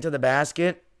aggressive getting to the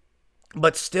basket.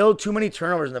 But still too many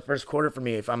turnovers in the first quarter for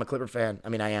me if I'm a Clipper fan. I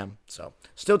mean, I am. So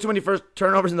still too many first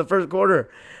turnovers in the first quarter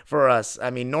for us. I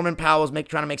mean, Norman Powell was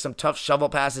trying to make some tough shovel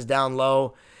passes down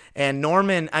low. And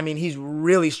Norman, I mean, he's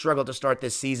really struggled to start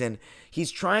this season.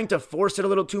 He's trying to force it a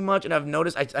little too much, and I've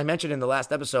noticed, I mentioned in the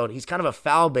last episode, he's kind of a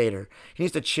foul baiter. He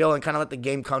needs to chill and kind of let the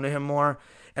game come to him more.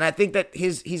 And I think that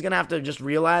he's going to have to just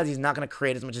realize he's not going to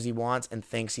create as much as he wants and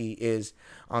thinks he is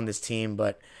on this team.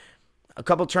 But a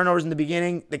couple turnovers in the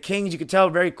beginning. The Kings, you could tell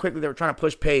very quickly they were trying to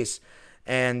push pace,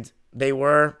 and they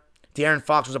were. De'Aaron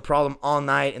Fox was a problem all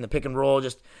night in the pick and roll,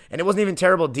 and it wasn't even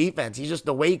terrible defense. He's just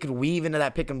the way he could weave into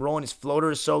that pick and roll, and his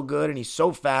floater is so good, and he's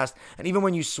so fast. And even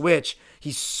when you switch,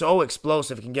 he's so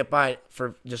explosive. He can get by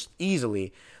for just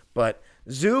easily. But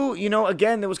Zoo,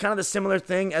 again, there was kind of the similar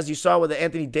thing as you saw with the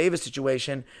Anthony Davis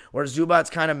situation, where Zubac's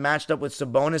kind of matched up with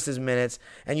Sabonis' minutes,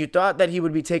 and you thought that he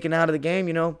would be taken out of the game,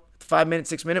 the 5-minute,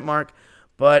 6-minute mark,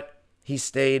 but he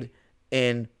stayed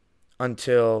in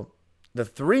until the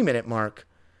 3-minute mark.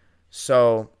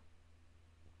 So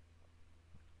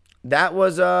that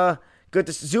was good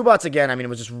to see. Zubac's again, I mean, it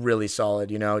was just really solid,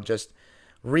 just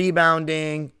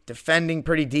rebounding, defending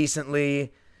pretty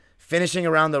decently, finishing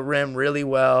around the rim really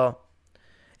well.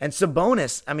 And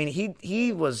Sabonis, I mean, he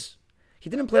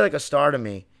didn't play like a star to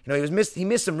me. He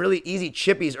missed some really easy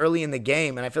chippies early in the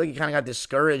game, and I feel like he kind of got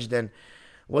discouraged and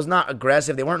was not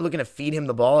aggressive. They weren't looking to feed him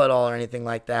the ball at all or anything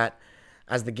like that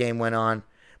as the game went on.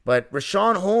 But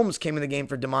Richaun Holmes came in the game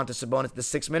for Domantas Sabonis at the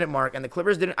 6-minute mark, and the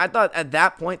Clippers didn't. I thought at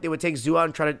that point they would take Zoo out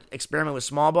and try to experiment with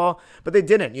small ball, but they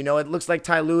didn't. It looks like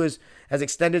Ty Lue has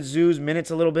extended Zoo's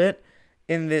minutes a little bit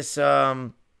in this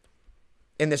early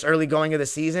going of the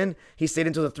season. He stayed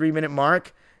until the 3-minute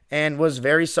mark and was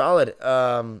very solid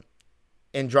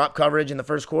in drop coverage in the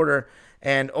first quarter.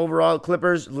 And overall,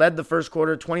 Clippers led the first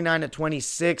quarter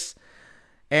 29-26.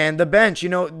 And the bench,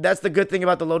 that's the good thing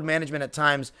about the load management at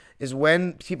times is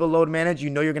when people load manage,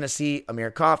 you're going to see Amir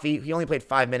Coffey. He only played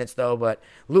 5 minutes, though, but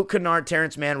Luke Kennard,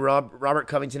 Terrence Mann, Robert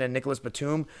Covington, and Nicholas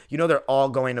Batum, they're all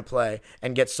going to play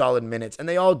and get solid minutes, and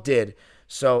they all did.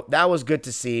 So that was good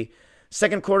to see.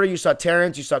 Second quarter, you saw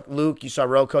Terrence, you saw Luke, you saw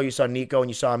Rocco, you saw Nico, and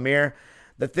you saw Amir.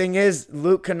 The thing is,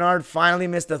 Luke Kennard finally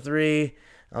missed a three.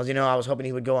 I was hoping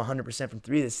he would go 100% from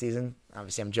three this season.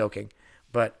 Obviously, I'm joking,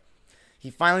 but he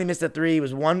finally missed a three. He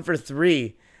was 1 for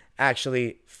 3,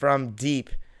 actually, from deep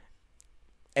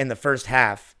in the first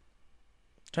half.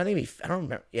 I don't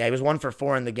remember. Yeah, he was 1 for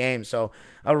 4 in the game. So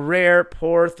a rare,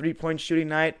 poor 3-point shooting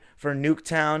night for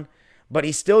Nuketown. But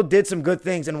he still did some good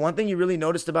things. And one thing you really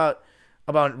noticed about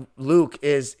Luke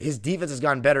is his defense has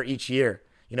gotten better each year.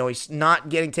 He's not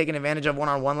getting taken advantage of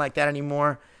one-on-one like that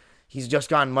anymore. He's just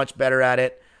gotten much better at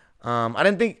it. I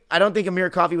don't think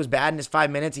Amir Coffey was bad in his 5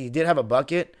 minutes. He did have a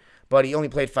bucket, but he only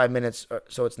played 5 minutes,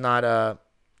 so it's not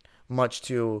much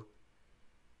to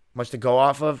go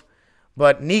off of.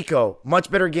 But Nico,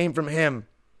 much better game from him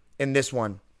in this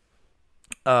one.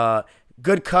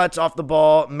 Good cuts off the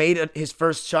ball, made his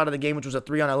first shot of the game, which was a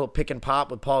 3 on a little pick and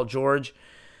pop with Paul George.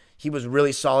 He was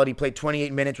really solid. He played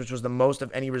 28 minutes, which was the most of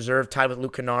any reserve, tied with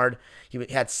Luke Kennard. He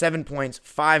had 7 points,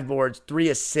 5 boards, 3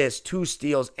 assists, 2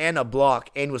 steals, and a block,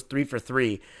 and was 3 for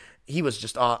 3. He was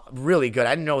just really good.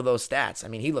 I didn't know those stats. I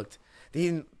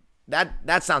mean,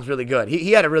 that sounds really good.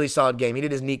 He had a really solid game. He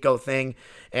did his Nico thing,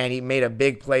 and he made a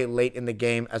big play late in the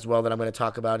game as well that I'm going to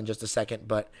talk about in just a second.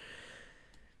 But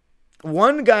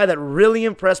one guy that really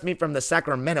impressed me from the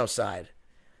Sacramento side,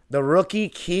 the rookie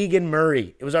Keegan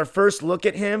Murray. It was our first look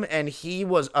at him, and he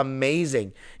was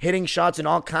amazing. Hitting shots in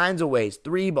all kinds of ways.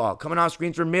 3-ball, coming off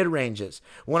screens for mid-ranges,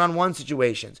 one-on-one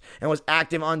situations, and was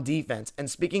active on defense.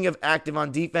 And speaking of active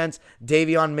on defense,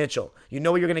 Davion Mitchell. You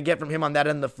know what you're going to get from him on that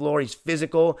end of the floor. He's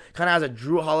physical, kind of has a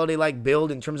Drew Holiday-like build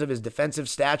in terms of his defensive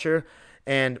stature,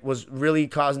 and was really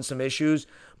causing some issues.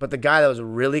 But the guy that was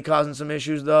really causing some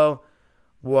issues, though,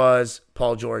 was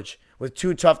Paul George. With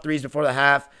 2 tough threes before the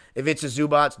half. Ivica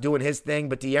Zubac doing his thing,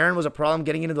 but De'Aaron was a problem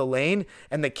getting into the lane,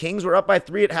 and the Kings were up by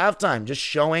 3 at halftime, just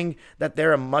showing that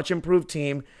they're a much improved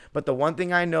team. But the one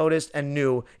thing I noticed and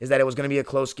knew is that it was going to be a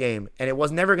close game, and it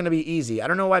was never going to be easy. I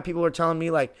don't know why people were telling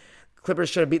me, Clippers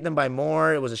should have beaten them by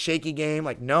more. It was a shaky game.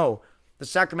 No. The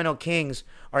Sacramento Kings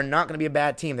are not going to be a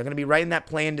bad team. They're going to be right in that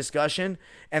play-in discussion,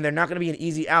 and they're not going to be an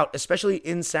easy out, especially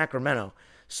in Sacramento.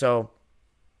 So,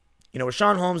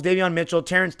 Richaun Holmes, Davion Mitchell,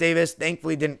 Terrence Davis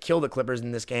thankfully didn't kill the Clippers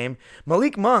in this game.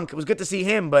 Malik Monk, it was good to see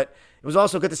him, but it was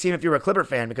also good to see him if you were a Clipper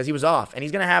fan because he was off. And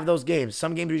he's going to have those games.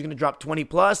 Some games where he's going to drop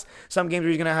 20+, some games where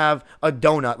he's going to have a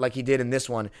donut like he did in this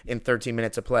one in 13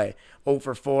 minutes of play. 0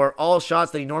 for 4, all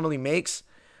shots that he normally makes,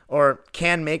 or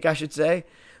can make, I should say.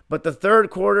 But the third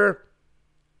quarter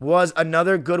was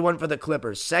another good one for the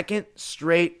Clippers. Second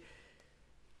straight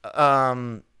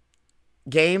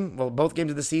game, well, both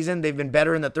games of the season, they've been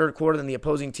better in the third quarter than the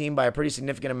opposing team by a pretty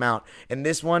significant amount. In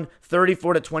this one,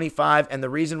 34-25, and the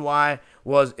reason why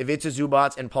was Ivica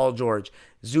Zubac and Paul George.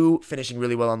 Zoo finishing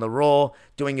really well on the roll,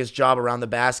 doing his job around the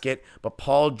basket, but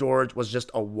Paul George was just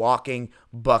a walking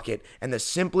bucket. And the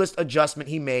simplest adjustment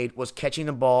he made was catching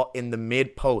the ball in the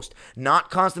mid-post. Not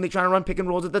constantly trying to run pick and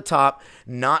rolls at the top,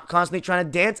 not constantly trying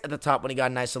to dance at the top when he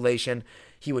got in isolation.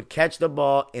 He would catch the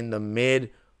ball in the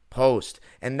mid-post.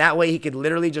 And that way he could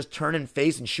literally just turn and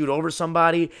face and shoot over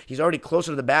somebody. He's already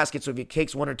closer to the basket, so if he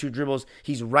takes one or two dribbles,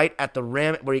 he's right at the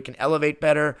rim where he can elevate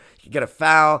better. He can get a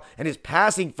foul, and his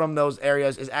passing from those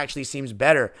areas actually seems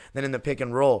better than in the pick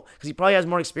and roll, because he probably has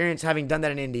more experience having done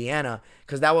that in Indiana,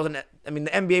 because that wasn't, I mean,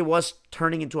 the NBA was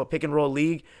turning into a pick and roll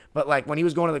league, but like when he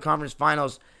was going to the conference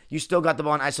finals, you still got the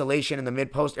ball in isolation in the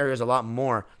mid-post areas a lot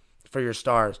more for your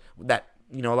stars that,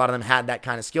 you know, a lot of them had that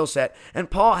kind of skill set.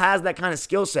 And Paul has that kind of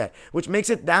skill set, which makes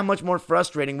it that much more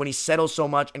frustrating when he settles so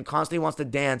much and constantly wants to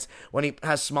dance when he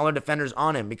has smaller defenders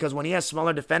on him. Because when he has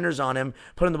smaller defenders on him,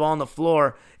 putting the ball on the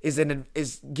floor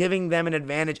is giving them an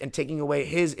advantage and taking away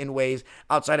his in ways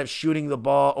outside of shooting the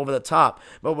ball over the top.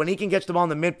 But when he can catch the ball in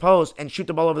the mid-post and shoot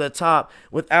the ball over the top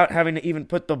without having to even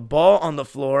put the ball on the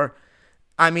floor,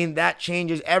 I mean, that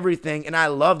changes everything, and I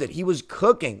loved it. He was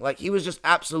cooking. Like, he was just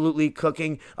absolutely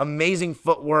cooking. Amazing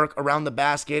footwork around the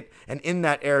basket and in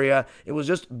that area. It was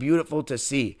just beautiful to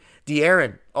see.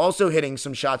 De'Aaron also hitting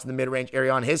some shots in the mid-range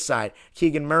area on his side.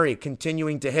 Keegan Murray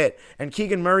continuing to hit. And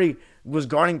Keegan Murray was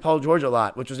guarding Paul George a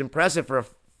lot, which was impressive for a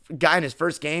guy in his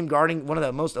first game guarding one of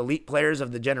the most elite players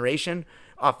of the generation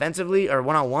offensively or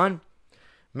one-on-one.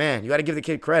 Man, you got to give the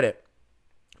kid credit.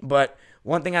 But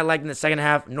one thing I liked in the second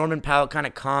half, Norman Powell kind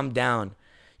of calmed down.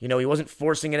 You know, he wasn't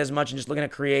forcing it as much and just looking to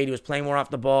create. He was playing more off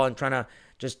the ball and trying to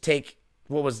just take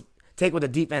what the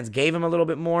defense gave him a little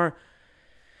bit more.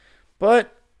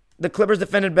 But the Clippers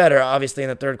defended better, obviously, in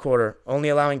the third quarter, only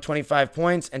allowing 25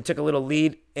 points and took a little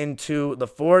lead into the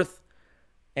fourth.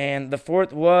 And the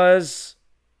fourth was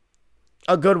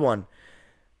a good one.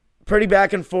 Pretty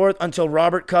back and forth until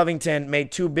Robert Covington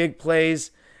made two big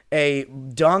plays, a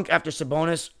dunk after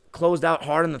Sabonis closed out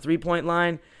hard on the three-point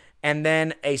line, and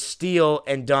then a steal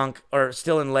and dunk, or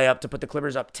steal and layup to put the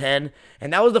Clippers up 10.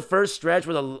 And that was the first stretch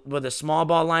where the small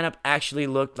ball lineup actually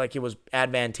looked like it was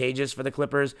advantageous for the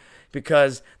Clippers,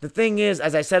 because the thing is,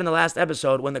 as I said in the last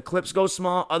episode, when the Clips go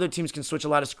small, other teams can switch a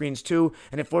lot of screens too,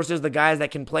 and it forces the guys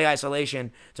that can play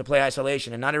isolation to play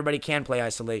isolation, and not everybody can play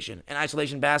isolation. And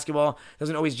isolation basketball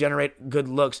doesn't always generate good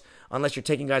looks unless you're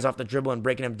taking guys off the dribble and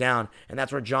breaking them down, and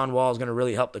that's where John Wall is going to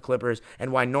really help the Clippers,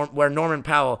 and where Norman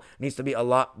Powell needs to be a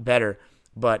lot better.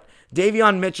 But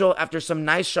Davion Mitchell, after some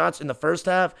nice shots in the first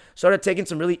half, started taking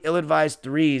some really ill-advised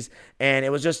threes, and it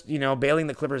was just, you know, bailing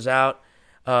the Clippers out.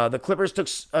 The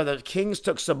Kings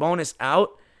took Sabonis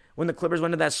out when the Clippers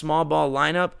went to that small ball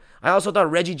lineup. I also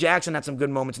thought Reggie Jackson had some good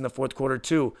moments in the fourth quarter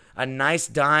too. A nice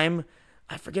dime.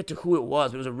 I forget to who it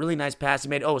was, but it was a really nice pass he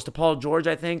made. Oh, it was to Paul George,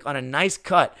 I think, on a nice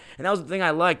cut. And that was the thing I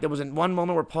liked. There was one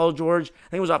moment where Paul George, I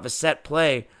think it was off a set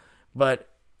play, but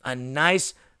a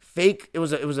nice fake, it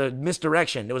was a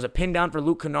misdirection. There was a pin down for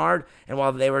Luke Kennard, and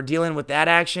while they were dealing with that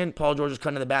action, Paul George was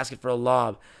cutting to the basket for a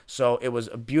lob. So it was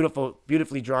a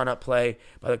beautifully drawn up play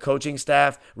by the coaching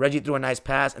staff. Reggie threw a nice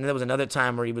pass, and then there was another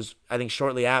time where he was, I think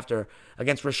shortly after,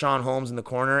 against Rashawn Holmes in the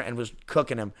corner and was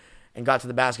cooking him and got to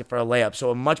the basket for a layup.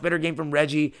 So a much better game from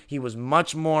Reggie. He was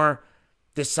much more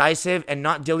decisive and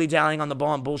not dilly-dallying on the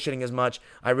ball and bullshitting as much.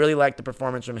 I really liked the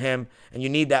performance from him, and you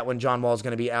need that when John Wall is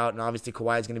going to be out, and obviously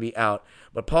Kawhi is going to be out.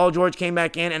 But Paul George came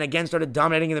back in and again started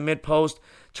dominating in the mid-post,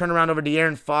 turned around over to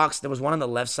De'Aaron Fox. There was one on the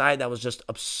left side that was just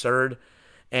absurd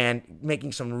and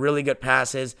making some really good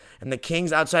passes. And the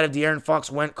Kings outside of De'Aaron Fox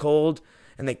went cold,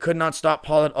 and they could not stop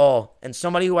Paul at all. And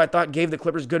somebody who I thought gave the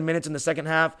Clippers good minutes in the second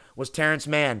half was Terrence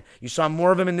Mann. You saw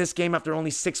more of him in this game after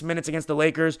only 6 minutes against the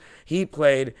Lakers. He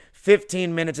played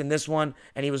 15 minutes in this one,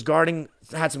 and he was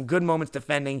had some good moments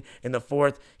defending in the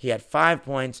fourth. He had 5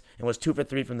 points and was 2 for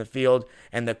 3 from the field.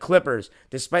 And the Clippers,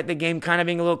 despite the game kind of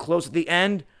being a little close at the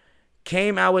end,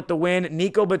 came out with the win.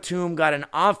 Nico Batum got an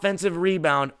offensive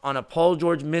rebound on a Paul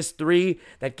George missed three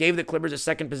that gave the Clippers a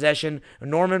second possession.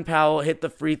 Norman Powell hit the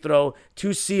free throw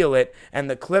to seal it, and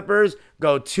the Clippers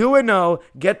go 2-0,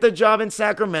 get the job in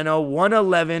Sacramento,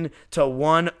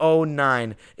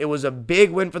 111-109. It was a big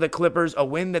win for the Clippers, a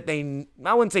win that they,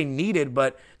 I wouldn't say needed,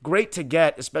 but great to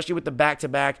get, especially with the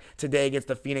back-to-back today against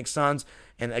the Phoenix Suns,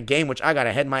 and a game which I got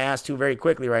to head my ass to very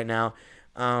quickly right now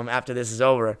after this is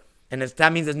over. And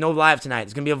that means there's no live tonight.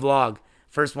 It's going to be a vlog.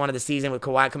 First one of the season with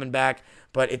Kawhi coming back.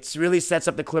 But it really sets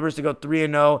up the Clippers to go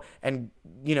 3-0 and,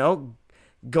 you know,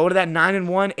 go to that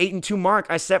 9-1, 8-2 mark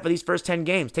I set for these first 10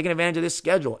 games, taking advantage of this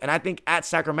schedule. And I think at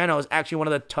Sacramento is actually one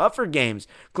of the tougher games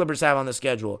Clippers have on the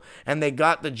schedule. And they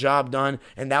got the job done.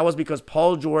 And that was because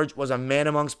Paul George was a man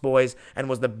amongst boys and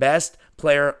was the best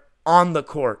player on the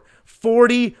court.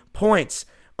 40 points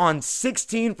on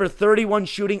 16 for 31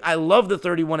 shooting. I love the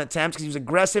 31 attempts because he was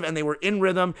aggressive and they were in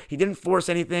rhythm. He didn't force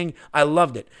anything. I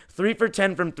loved it. 3 for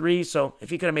 10 from 3, so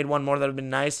if he could have made one more, that would have been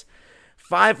nice.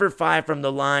 5 for 5 from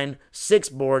the line, 6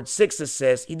 boards, 6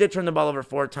 assists. He did turn the ball over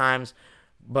 4 times,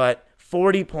 but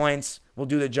 40 points will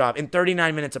do the job in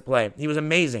 39 minutes of play. He was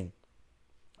amazing.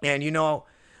 And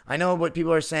I know what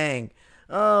people are saying.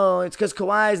 Oh, it's because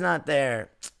Kawhi's not there.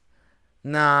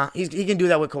 Nah, he can do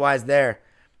that with Kawhi's there.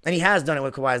 And he has done it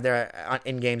with Kawhi's there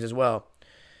in games as well.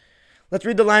 Let's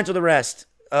read the lines for the rest.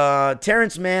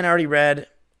 Terrence Mann, I already read.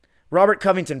 Robert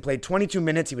Covington played 22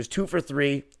 minutes. He was 2 for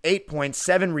 3, 8 points,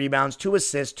 7 rebounds, 2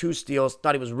 assists, 2 steals.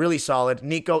 Thought he was really solid.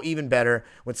 Nico, even better,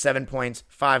 with 7 points,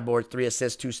 5 boards, 3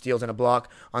 assists, 2 steals, and a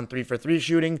block on 3 for 3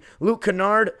 shooting. Luke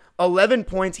Kennard, 11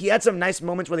 points. He had some nice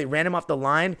moments where they ran him off the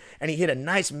line, and he hit a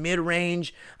nice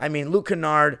mid-range. I mean, Luke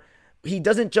Kennard, he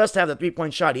doesn't just have the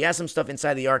 3-point shot. He has some stuff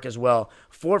inside the arc as well.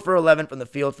 4 for 11 from the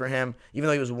field for him, even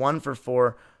though he was 1 for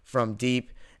 4 from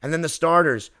deep. And then the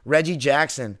starters, Reggie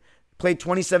Jackson, played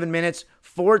 27 minutes,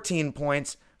 14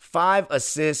 points, 5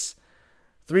 assists,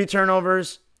 3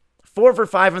 turnovers, 4 for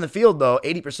 5 from the field, though,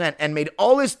 80%, and made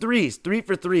all his threes, 3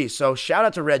 for 3. So shout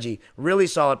out to Reggie. Really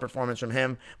solid performance from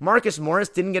him. Marcus Morris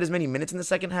didn't get as many minutes in the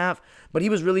second half, but he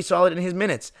was really solid in his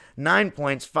minutes. 9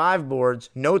 points, 5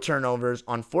 boards, no turnovers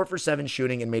on 4 for 7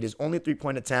 shooting and made his only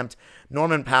 3-point attempt.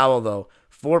 Norman Powell, though,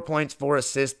 4 points, 4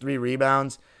 assists, 3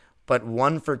 rebounds, but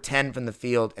 1 for 10 from the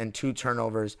field and 2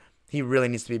 turnovers. He really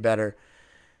needs to be better.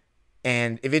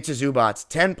 And Ivica Zubac,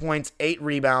 10 points, 8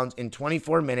 rebounds in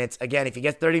 24 minutes. Again, if he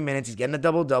gets 30 minutes, he's getting a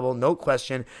double-double, no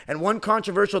question. And one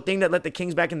controversial thing that let the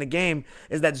Kings back in the game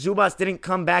is that Zubac didn't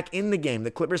come back in the game.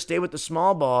 The Clippers stayed with the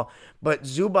small ball, but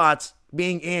Zubac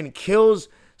being in kills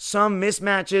some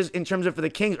mismatches in terms of for the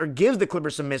Kings, or gives the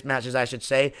Clippers some mismatches, I should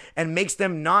say, and makes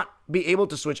them not be able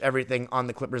to switch everything on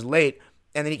the Clippers late.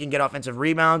 And then he can get offensive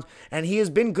rebounds. And he has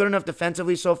been good enough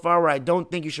defensively so far where I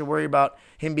don't think you should worry about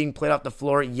him being played off the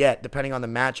floor yet, depending on the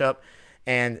matchup.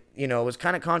 And, it was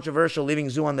kind of controversial leaving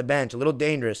Zoo on the bench, a little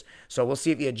dangerous. So we'll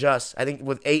see if he adjusts. I think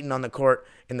with Ayton on the court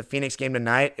in the Phoenix game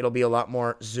tonight, it'll be a lot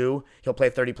more Zoo. He'll play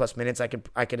 30-plus minutes, I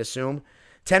could assume.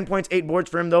 10 points, 8 boards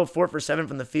for him, though, 4 for 7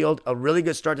 from the field. A really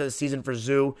good start to the season for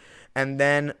Zoo. And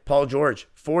then Paul George,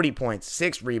 40 points,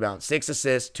 6 rebounds, 6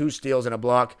 assists, 2 steals, and a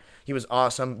block. He was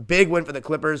awesome. Big win for the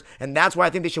Clippers, and that's why I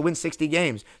think they should win 60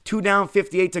 games. 2 down,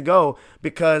 58 to go,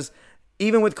 because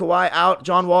even with Kawhi out,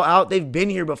 John Wall out, they've been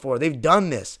here before. They've done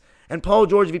this. And Paul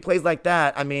George, if he plays like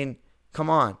that, I mean, come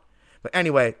on. But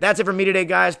anyway, that's it for me today,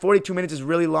 guys. 42 minutes is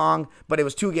really long, but it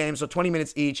was 2 games, so 20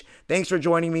 minutes each. Thanks for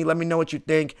joining me. Let me know what you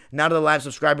think. Now to the live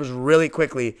subscribers really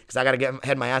quickly, because I got to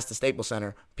head my ass to Staples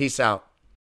Center. Peace out.